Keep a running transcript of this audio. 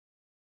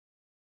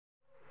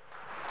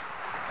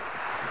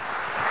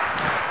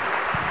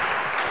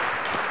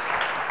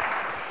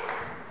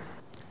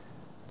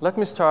Let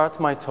me start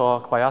my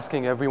talk by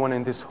asking everyone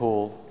in this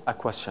hall a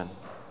question.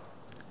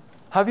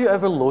 Have you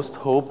ever lost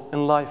hope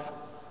in life?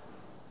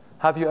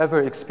 Have you ever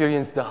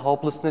experienced the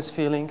hopelessness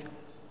feeling?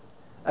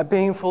 A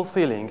painful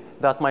feeling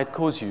that might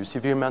cause you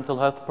severe mental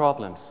health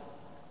problems.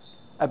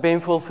 A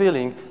painful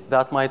feeling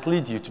that might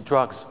lead you to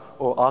drugs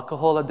or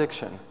alcohol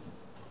addiction.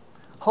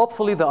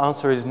 Hopefully the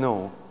answer is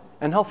no,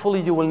 and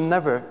hopefully you will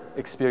never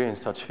experience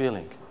such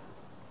feeling.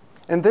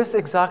 In this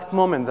exact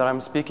moment that I'm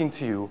speaking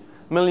to you,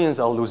 millions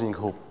are losing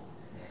hope.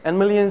 And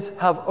millions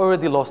have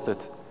already lost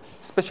it,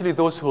 especially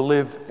those who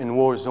live in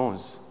war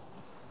zones.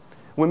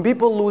 When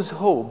people lose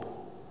hope,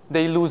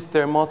 they lose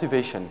their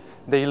motivation,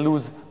 they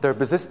lose their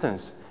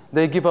persistence,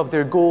 they give up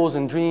their goals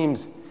and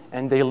dreams,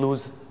 and they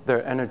lose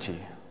their energy.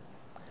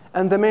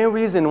 And the main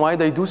reason why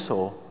they do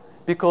so,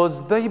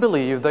 because they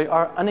believe they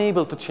are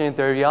unable to change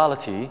their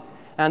reality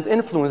and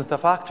influence the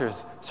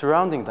factors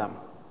surrounding them.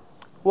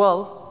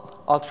 Well,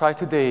 I'll try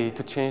today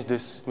to change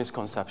this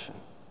misconception.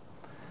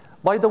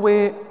 By the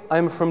way,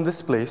 I'm from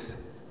this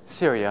place,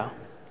 Syria,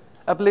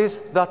 a place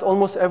that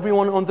almost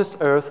everyone on this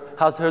earth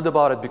has heard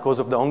about it because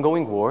of the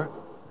ongoing war.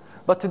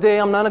 But today,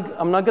 I'm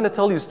not going to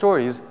tell you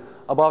stories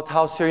about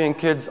how Syrian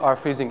kids are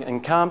freezing in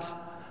camps,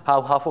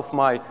 how half of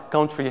my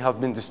country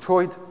have been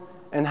destroyed,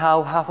 and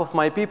how half of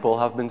my people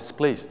have been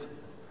displaced.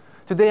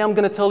 Today, I'm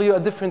going to tell you a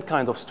different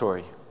kind of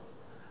story.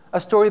 A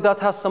story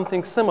that has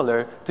something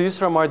similar to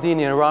Yusra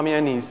Mardini and Rami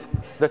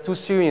Anis, the two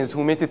Syrians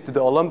who made it to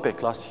the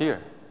Olympic last year.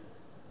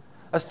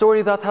 A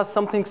story that has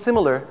something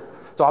similar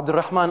to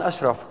Abdurrahman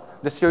Ashraf,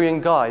 the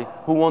Syrian guy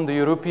who won the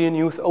European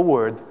Youth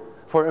Award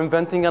for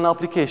inventing an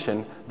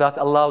application that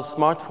allows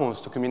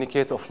smartphones to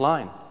communicate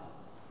offline.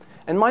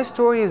 And my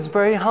story is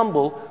very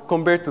humble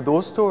compared to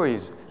those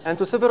stories and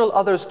to several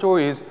other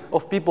stories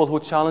of people who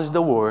challenged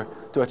the war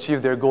to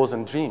achieve their goals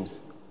and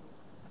dreams.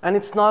 And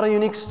it's not a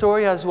unique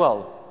story as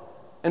well.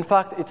 In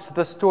fact, it's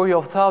the story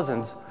of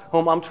thousands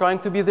whom I'm trying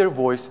to be their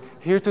voice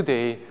here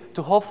today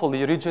to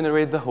hopefully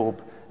regenerate the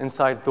hope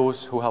inside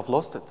those who have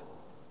lost it.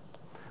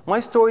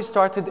 My story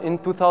started in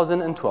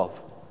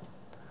 2012.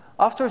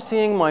 After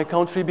seeing my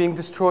country being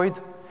destroyed,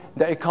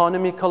 the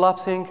economy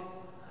collapsing,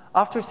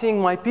 after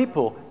seeing my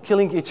people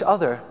killing each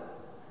other,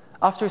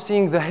 after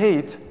seeing the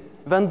hate,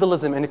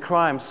 vandalism, and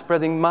crime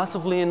spreading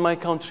massively in my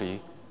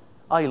country,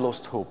 I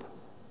lost hope.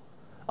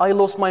 I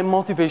lost my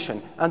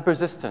motivation and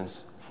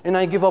persistence, and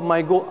I gave up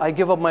my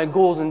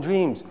goals and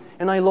dreams,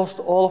 and I lost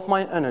all of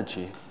my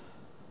energy.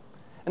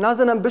 And as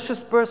an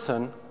ambitious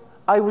person,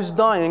 I was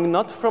dying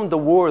not from the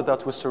war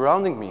that was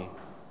surrounding me.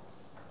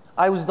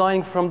 I was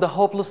dying from the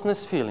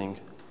hopelessness feeling,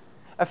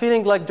 a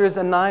feeling like there's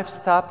a knife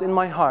stabbed in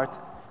my heart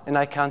and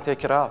I can't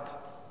take it out.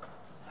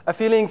 A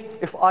feeling,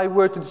 if I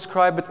were to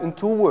describe it in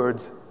 2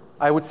 words,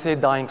 I would say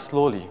dying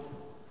slowly.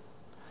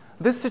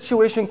 This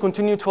situation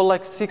continued for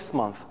like 6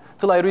 months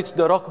till I reached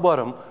the rock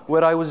bottom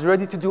where I was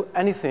ready to do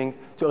anything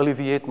to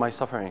alleviate my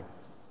suffering.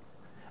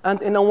 And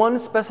in one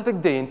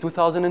specific day in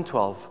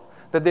 2012,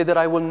 the day that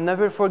I will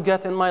never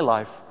forget in my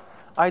life,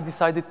 I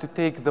decided to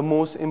take the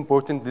most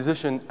important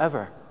decision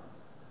ever.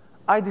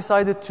 I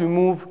decided to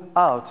move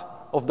out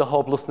of the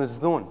hopelessness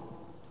zone.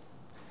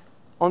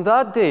 On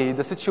that day,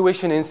 the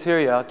situation in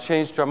Syria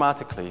changed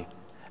dramatically,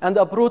 and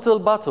a brutal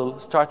battle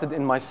started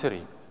in my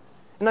city.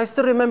 And I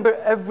still remember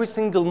every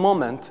single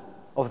moment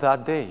of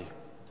that day.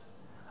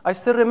 I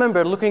still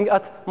remember looking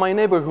at my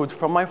neighborhood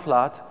from my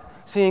flat,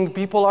 seeing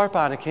people are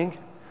panicking,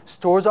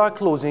 stores are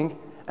closing,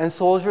 and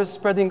soldiers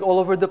spreading all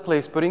over the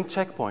place, putting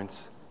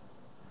checkpoints.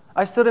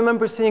 I still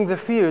remember seeing the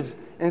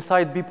fears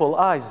inside people's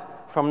eyes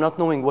from not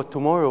knowing what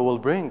tomorrow will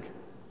bring.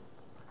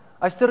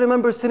 I still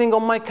remember sitting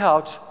on my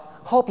couch,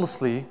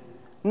 hopelessly,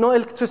 no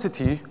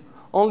electricity,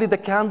 only the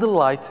candle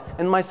light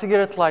and my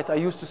cigarette light I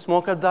used to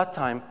smoke at that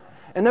time,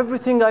 and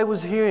everything I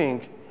was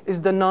hearing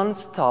is the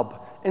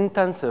non-stop,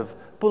 intensive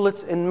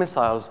bullets and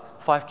missiles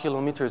 5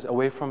 kilometers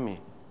away from me.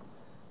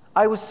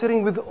 I was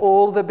sitting with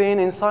all the pain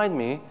inside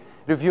me,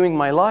 reviewing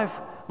my life,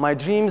 my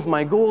dreams,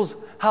 my goals,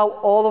 how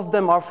all of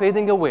them are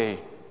fading away.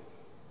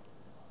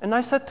 And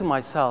I said to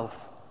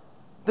myself,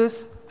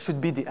 this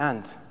should be the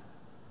end.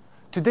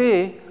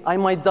 Today, I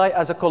might die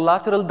as a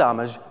collateral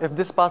damage if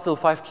this battle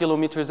 5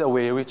 kilometers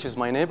away reaches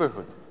my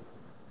neighborhood.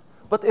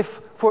 But if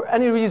for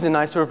any reason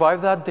I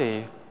survive that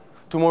day,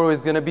 tomorrow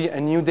is going to be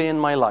a new day in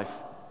my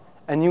life,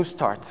 a new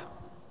start.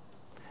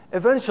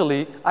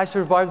 Eventually, I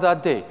survived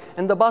that day,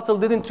 and the battle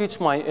didn't reach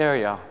my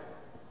area.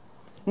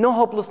 No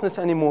hopelessness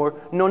anymore,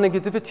 no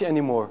negativity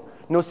anymore,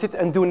 no sit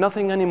and do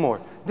nothing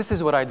anymore. This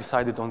is what I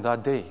decided on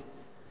that day.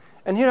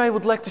 And here I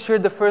would like to share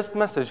the first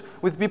message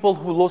with people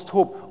who lost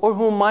hope or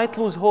who might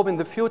lose hope in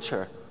the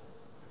future.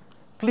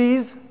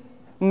 Please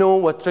know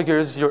what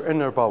triggers your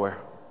inner power.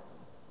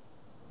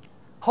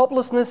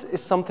 Hopelessness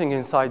is something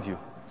inside you.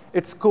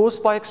 It's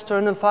caused by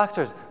external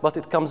factors, but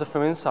it comes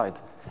from inside.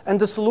 And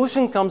the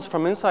solution comes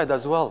from inside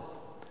as well.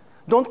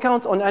 Don't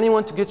count on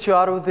anyone to get you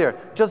out of there.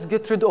 Just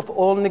get rid of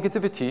all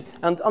negativity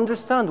and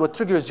understand what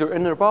triggers your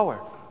inner power.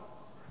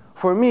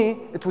 For me,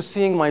 it was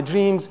seeing my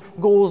dreams,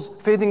 goals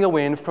fading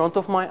away in front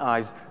of my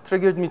eyes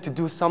triggered me to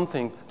do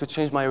something to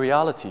change my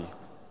reality.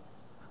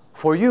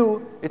 For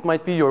you, it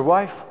might be your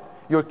wife,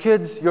 your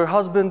kids, your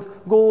husband,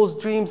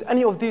 goals, dreams,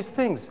 any of these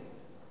things.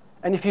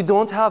 And if you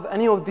don't have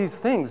any of these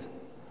things,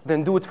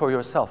 then do it for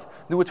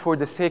yourself. Do it for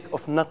the sake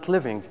of not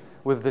living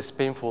with this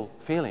painful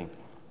feeling.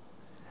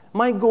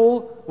 My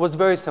goal was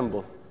very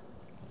simple: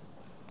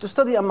 to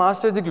study a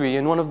master's degree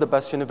in one of the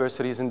best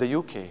universities in the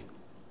UK.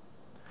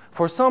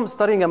 For some,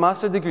 studying a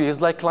master's degree is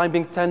like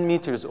climbing 10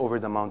 meters over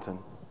the mountain.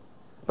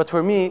 But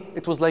for me,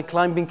 it was like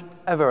climbing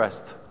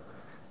Everest.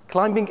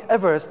 Climbing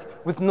Everest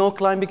with no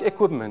climbing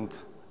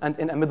equipment and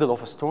in the middle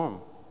of a storm.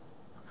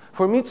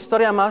 For me to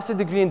study a master's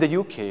degree in the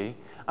UK,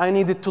 I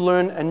needed to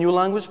learn a new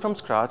language from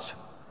scratch.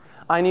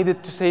 I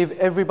needed to save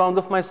every pound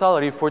of my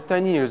salary for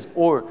 10 years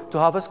or to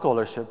have a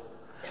scholarship.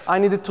 I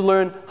needed to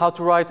learn how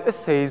to write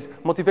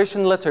essays,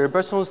 motivation letter,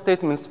 personal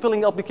statements,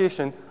 filling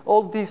application,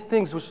 all these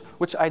things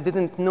which I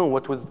didn't know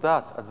what was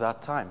that at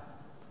that time.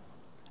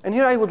 And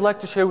here I would like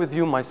to share with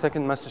you my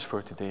second message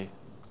for today.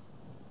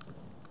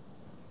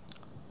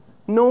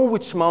 Know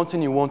which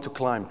mountain you want to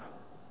climb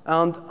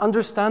and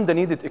understand the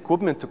needed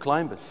equipment to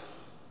climb it.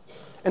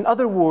 In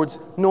other words,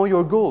 know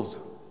your goals.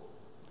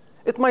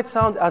 It might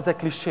sound as a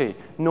cliche,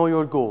 know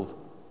your goal,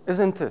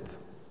 isn't it?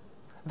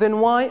 Then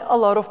why a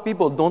lot of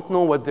people don't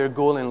know what their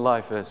goal in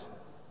life is?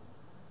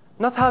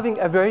 Not having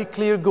a very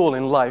clear goal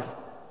in life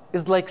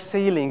is like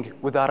sailing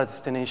without a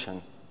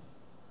destination.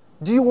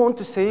 Do you want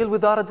to sail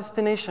without a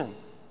destination?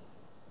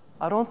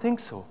 I don't think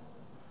so.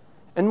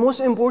 And most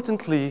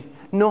importantly,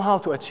 know how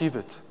to achieve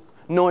it.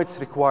 Know its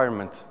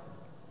requirement.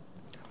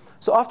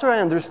 So after I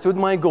understood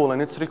my goal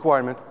and its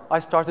requirement, I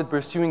started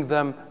pursuing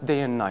them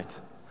day and night.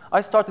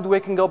 I started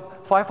waking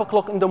up 5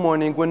 o'clock in the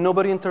morning when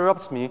nobody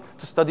interrupts me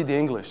to study the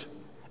English.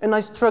 And I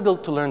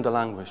struggled to learn the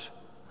language.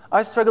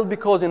 I struggled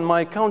because in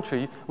my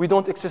country, we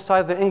don't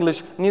exercise the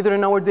English neither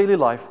in our daily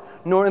life,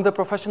 nor in the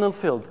professional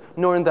field,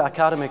 nor in the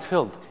academic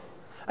field.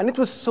 And it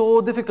was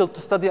so difficult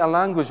to study a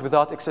language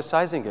without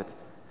exercising it.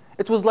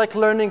 It was like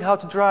learning how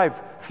to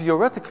drive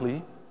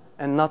theoretically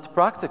and not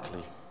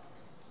practically.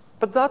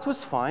 But that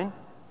was fine.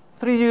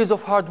 3 years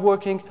of hard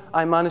working,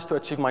 I managed to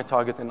achieve my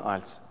target in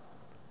IELTS.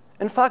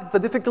 In fact, the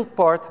difficult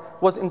part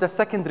was in the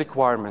second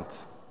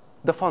requirement,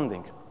 the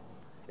funding.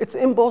 It's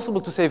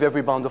impossible to save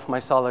every pound of my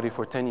salary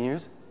for 10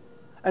 years.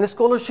 And a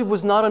scholarship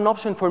was not an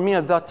option for me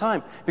at that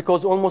time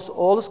because almost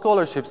all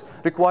scholarships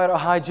require a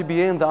high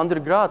GPA in the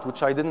undergrad,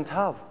 which I didn't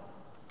have.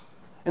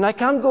 And I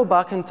can't go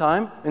back in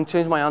time and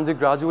change my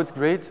undergraduate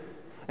grades.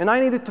 And I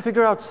needed to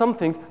figure out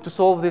something to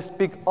solve this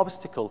big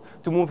obstacle,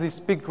 to move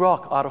this big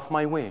rock out of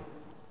my way.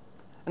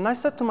 And I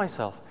said to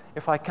myself,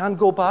 if I can't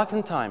go back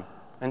in time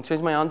and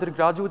change my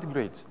undergraduate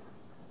grades,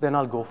 then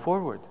I'll go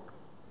forward.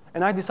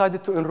 And I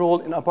decided to enroll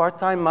in a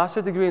part-time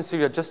master's degree in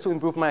Syria just to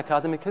improve my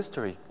academic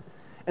history.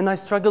 And I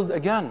struggled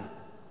again.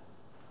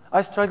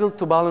 I struggled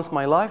to balance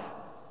my life.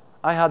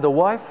 I had a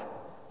wife,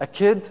 a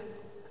kid,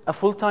 a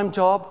full-time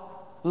job,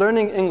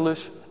 learning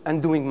English,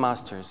 and doing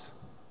masters.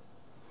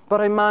 But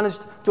I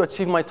managed to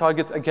achieve my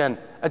target again,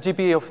 a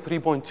GPA of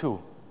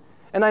 3.2.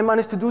 And I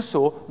managed to do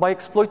so by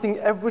exploiting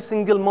every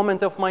single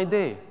moment of my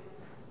day,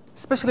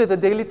 especially the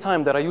daily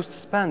time that I used to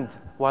spend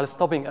while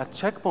stopping at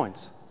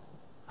checkpoints.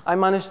 I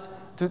managed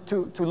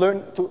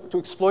to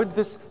exploit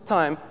this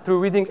time through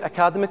reading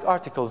academic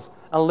articles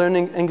and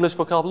learning English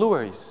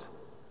vocabularies.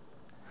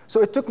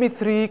 So it took me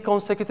 3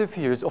 consecutive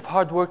years of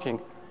hard working,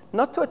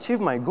 not to achieve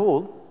my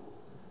goal,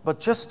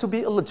 but just to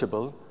be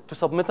eligible to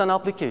submit an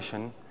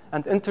application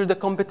and enter the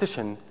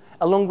competition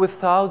along with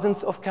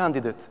thousands of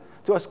candidates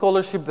to a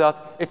scholarship that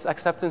its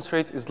acceptance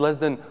rate is less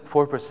than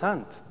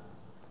 4%.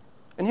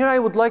 And here I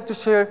would like to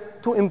share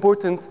 2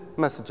 important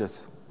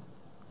messages.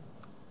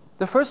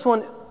 The first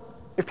one,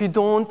 if you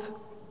don't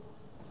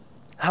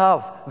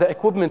have the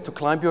equipment to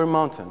climb your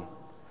mountain,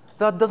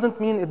 that doesn't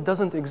mean it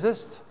doesn't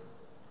exist.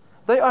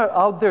 They are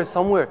out there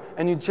somewhere,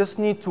 and you just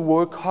need to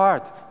work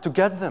hard to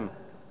get them.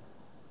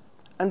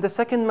 And the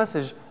second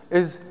message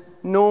is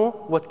know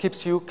what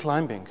keeps you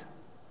climbing.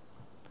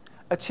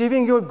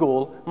 Achieving your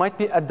goal might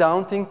be a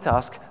daunting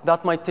task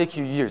that might take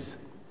you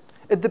years.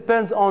 It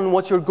depends on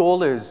what your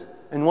goal is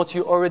and what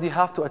you already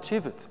have to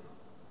achieve it.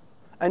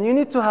 And you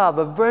need to have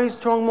a very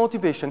strong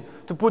motivation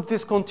to put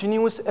this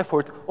continuous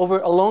effort over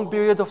a long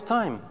period of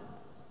time.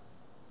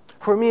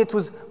 For me, it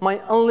was my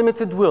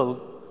unlimited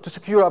will to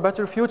secure a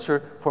better future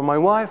for my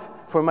wife,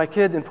 for my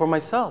kid, and for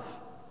myself.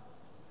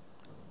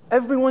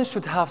 Everyone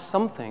should have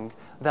something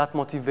that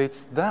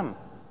motivates them.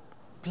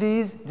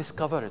 Please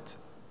discover it.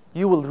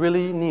 You will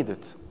really need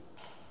it.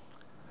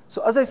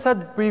 So as I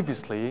said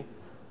previously,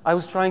 I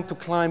was trying to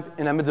climb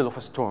in the middle of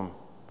a storm.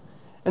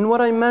 And what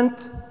I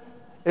meant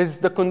is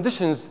the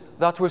conditions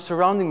that were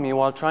surrounding me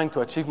while trying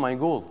to achieve my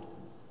goal.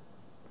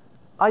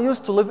 I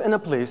used to live in a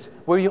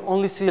place where you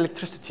only see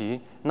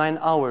electricity 9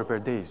 hours per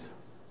day.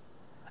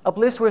 A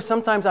place where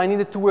sometimes I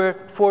needed to wear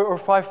 4 or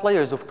 5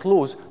 layers of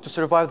clothes to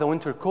survive the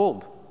winter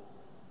cold.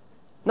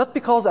 Not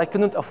because I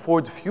couldn't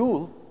afford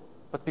fuel,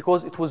 but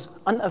because it was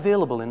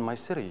unavailable in my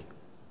city.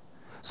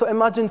 So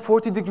imagine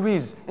 40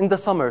 degrees in the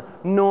summer,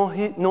 no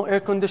heat, no air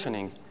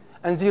conditioning,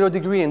 and 0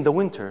 degree in the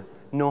winter,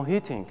 no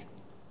heating.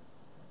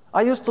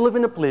 I used to live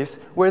in a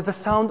place where the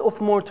sound of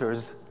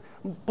mortars,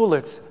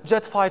 bullets,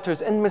 jet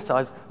fighters, and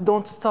missiles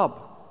don't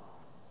stop.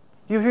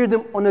 You hear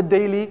them on a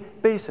daily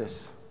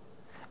basis.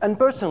 And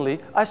personally,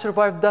 I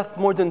survived death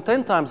more than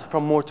 10 times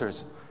from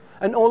mortars.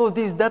 And all of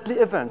these deadly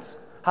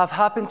events have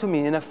happened to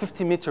me in a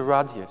 50-meter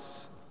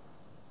radius.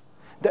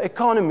 The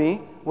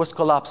economy was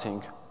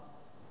collapsing.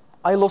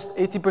 I lost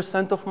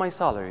 80% of my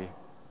salary.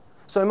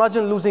 So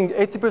imagine losing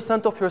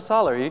 80% of your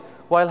salary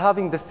while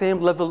having the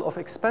same level of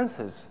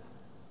expenses.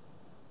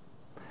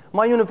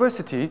 My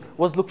university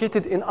was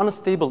located in an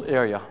unstable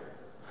area.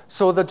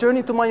 So the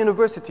journey to my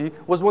university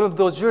was one of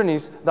those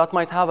journeys that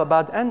might have a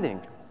bad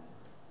ending.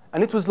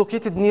 And it was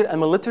located near a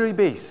military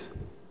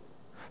base.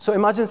 So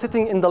imagine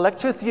sitting in the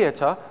lecture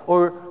theater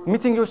or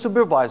meeting your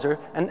supervisor,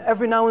 and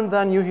every now and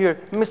then you hear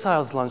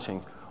missiles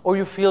launching, or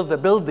you feel the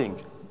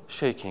building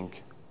shaking.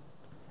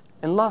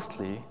 And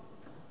lastly,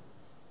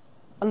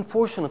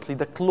 unfortunately,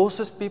 the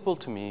closest people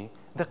to me,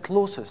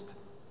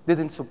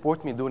 didn't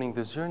support me during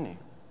this journey.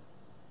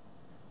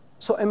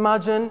 So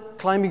imagine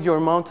climbing your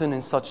mountain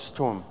in such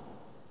storm.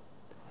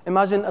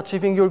 Imagine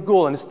achieving your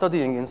goal and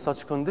studying in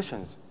such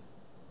conditions.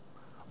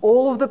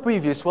 All of the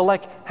previous were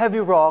like heavy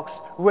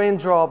rocks,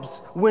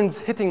 raindrops, winds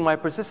hitting my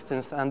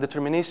persistence and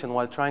determination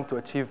while trying to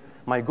achieve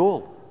my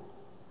goal.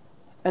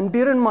 And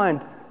bear in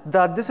mind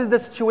that this is the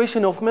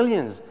situation of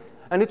millions,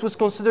 and it was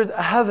considered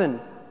a heaven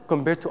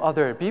compared to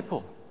other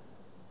people.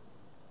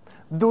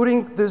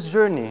 During this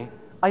journey,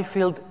 I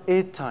failed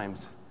 8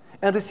 times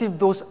and received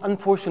those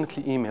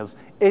unfortunately emails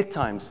 8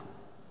 times.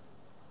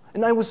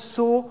 And I was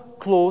so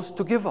close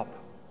to give up.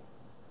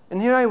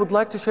 And here I would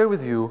like to share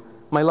with you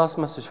my last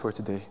message for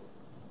today.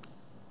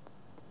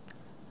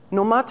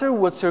 No matter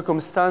what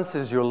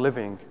circumstances you're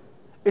living,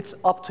 it's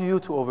up to you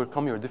to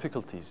overcome your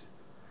difficulties.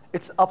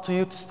 It's up to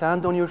you to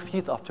stand on your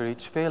feet after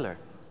each failure.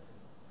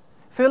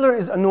 Failure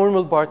is a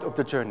normal part of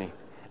the journey.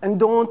 And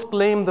don't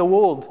blame the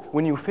world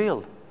when you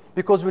fail,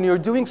 because when you're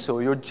doing so,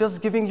 you're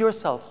just giving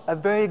yourself a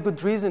very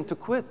good reason to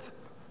quit.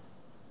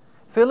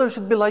 Failure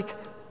should be like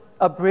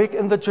a break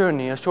in the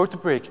journey, a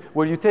short break,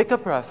 where you take a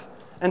breath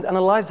and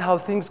analyze how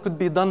things could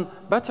be done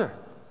better.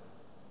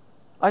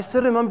 I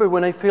still remember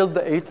when I failed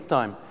the 8th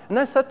time, and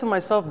I said to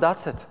myself,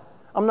 that's it.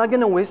 I'm not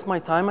going to waste my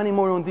time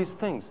anymore on these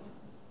things.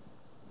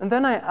 And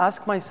then I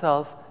asked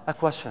myself a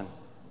question.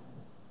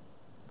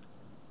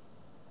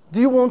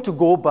 Do you want to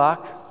go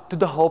back to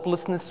the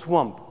hopelessness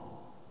swamp?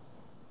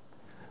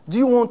 Do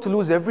you want to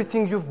lose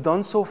everything you've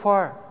done so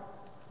far?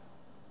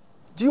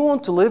 Do you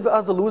want to live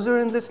as a loser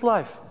in this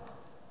life?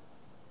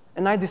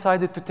 And I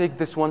decided to take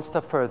this one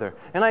step further.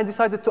 And I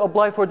decided to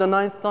apply for the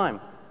 9th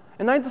time.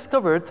 And I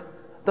discovered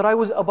that I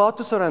was about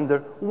to surrender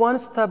one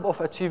step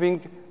of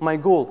achieving my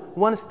goal,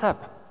 one step.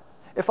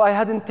 If I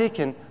hadn't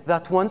taken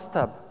that one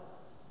step,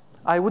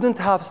 I wouldn't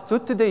have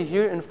stood today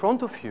here in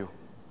front of you.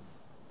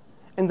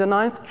 In the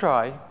 9th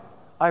try,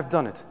 I've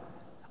done it.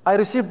 I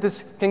received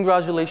this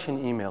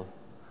congratulation email.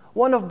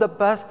 One of the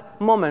best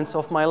moments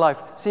of my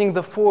life, seeing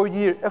the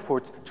 4-year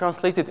efforts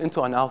translated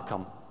into an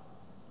outcome.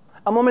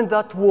 A moment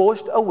that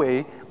washed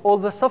away all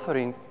the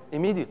suffering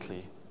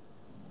immediately.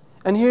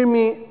 And hear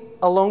me,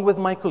 along with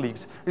my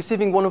colleagues,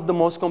 receiving one of the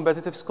most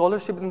competitive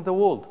scholarships in the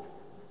world,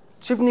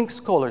 Chevening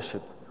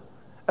Scholarship,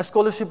 a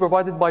scholarship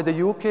provided by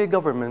the UK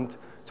government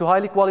to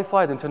highly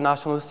qualified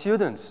international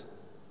students.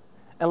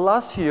 And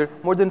last year,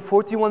 more than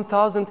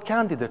 41,000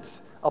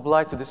 candidates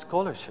applied to this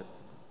scholarship.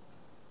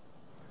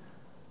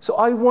 So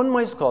I won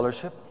my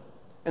scholarship,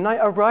 and I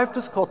arrived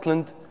to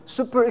Scotland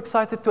super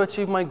excited to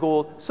achieve my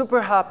goal,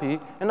 super happy,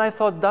 and I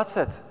thought, that's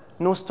it,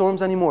 no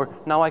storms anymore.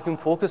 Now I can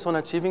focus on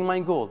achieving my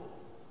goal.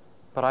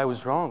 But I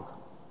was wrong.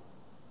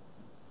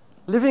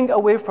 Living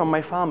away from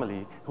my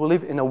family, who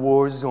live in a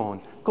war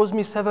zone, caused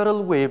me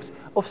several waves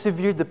of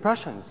severe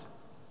depressions.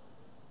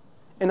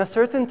 In a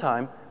certain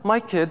time, my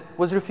kid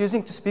was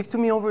refusing to speak to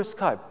me over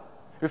Skype,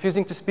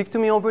 refusing to speak to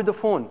me over the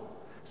phone,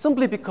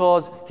 simply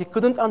because he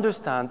couldn't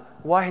understand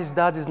why his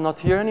dad is not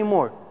here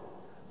anymore,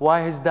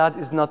 why his dad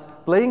is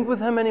not playing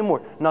with him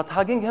anymore, not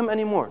hugging him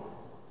anymore.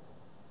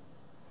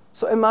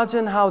 So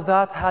imagine how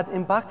that had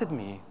impacted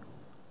me.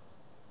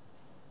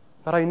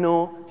 But I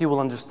know he will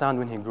understand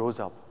when he grows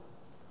up.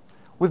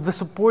 With the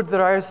support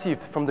that I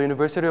received from the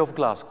University of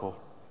Glasgow,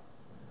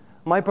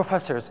 my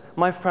professors,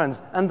 my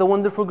friends, and the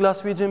wonderful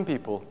Glaswegian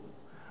people,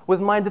 with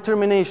my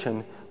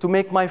determination to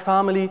make my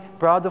family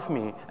proud of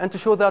me and to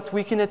show that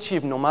we can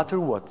achieve no matter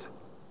what,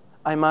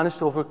 I managed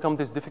to overcome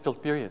this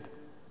difficult period.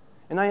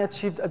 And I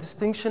achieved a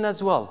distinction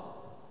as well.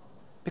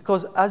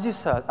 Because as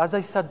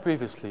I said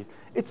previously,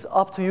 it's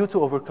up to you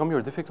to overcome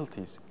your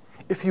difficulties.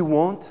 If you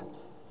won't,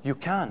 you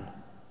can.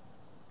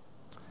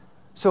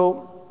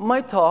 So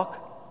my talk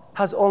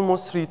has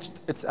almost reached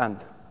its end.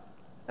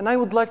 And I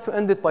would like to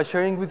end it by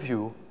sharing with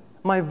you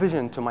my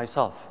vision to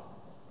myself.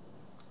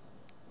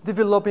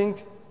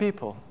 Developing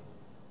people.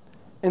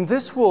 In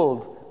this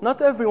world,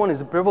 not everyone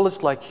is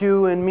privileged like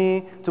you and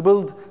me to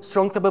build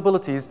strong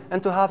capabilities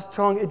and to have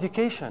strong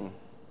education.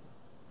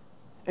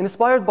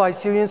 Inspired by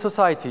Syrian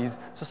societies,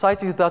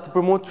 societies that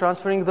promote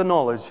transferring the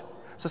knowledge,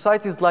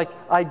 societies like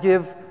I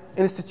Give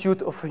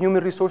Institute of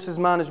Human Resources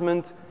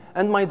Management,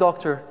 and my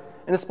doctor,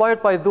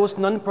 inspired by those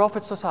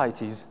non-profit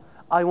societies,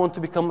 I want to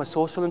become a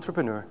social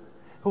entrepreneur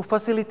who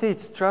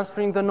facilitates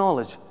transferring the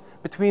knowledge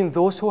between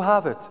those who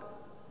have it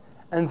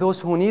and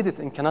those who need it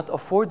and cannot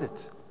afford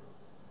it.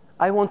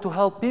 I want to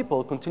help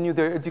people continue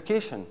their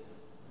education.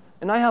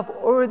 And I have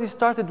already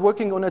started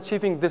working on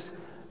achieving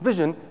this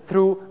vision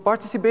through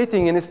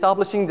participating in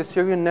establishing the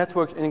Syrian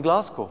Network in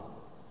Glasgow,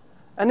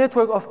 a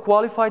network of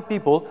qualified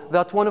people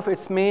that one of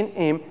its main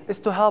aim is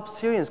to help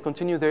Syrians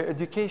continue their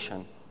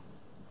education.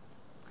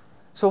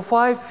 So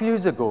 5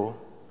 years ago,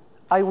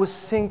 I was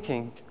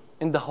sinking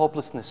in the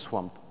hopelessness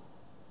swamp.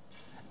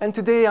 And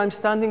today I'm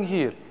standing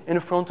here in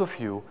front of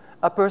you,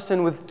 a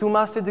person with 2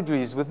 master's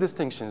degrees with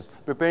distinctions,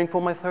 preparing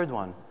for my 3rd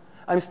one.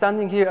 I'm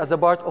standing here as a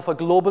part of a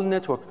global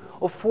network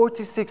of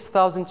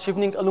 46,000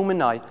 Chevening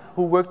alumni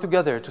who work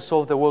together to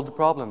solve the world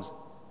problems.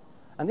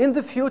 And in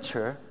the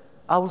future,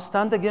 I will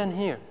stand again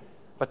here,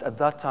 but at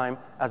that time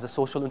as a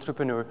social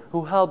entrepreneur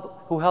who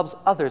helps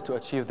others to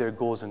achieve their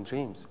goals and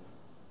dreams.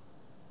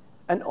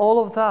 And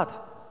all of that,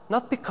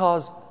 not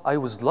because I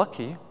was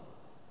lucky,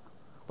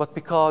 but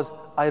because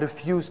I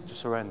refused to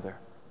surrender.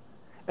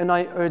 And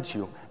I urge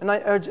you, and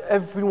I urge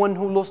everyone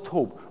who lost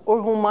hope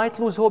or who might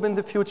lose hope in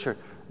the future,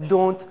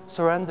 don't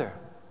surrender.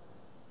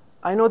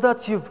 I know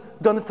that you've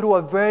gone through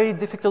a very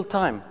difficult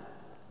time.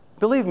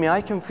 Believe me,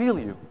 I can feel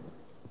you.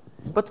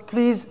 But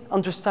please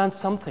understand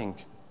something.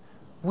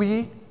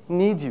 We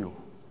need you.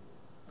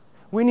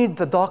 We need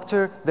the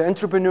doctor, the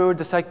entrepreneur,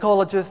 the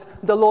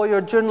psychologist, the lawyer,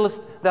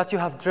 journalist that you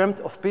have dreamt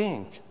of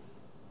being.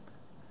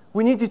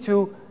 We need you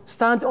to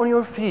stand on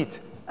your feet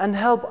and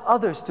help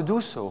others to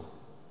do so.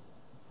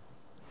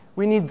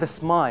 We need the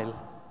smile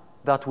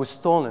that was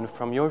stolen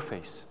from your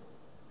face.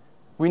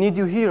 We need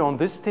you here on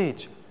this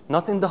stage,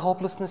 not in the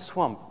hopelessness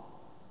swamp.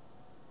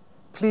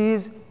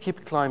 Please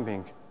keep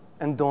climbing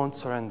and don't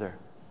surrender.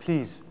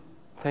 Please.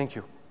 Thank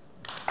you.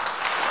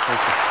 Thank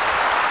you.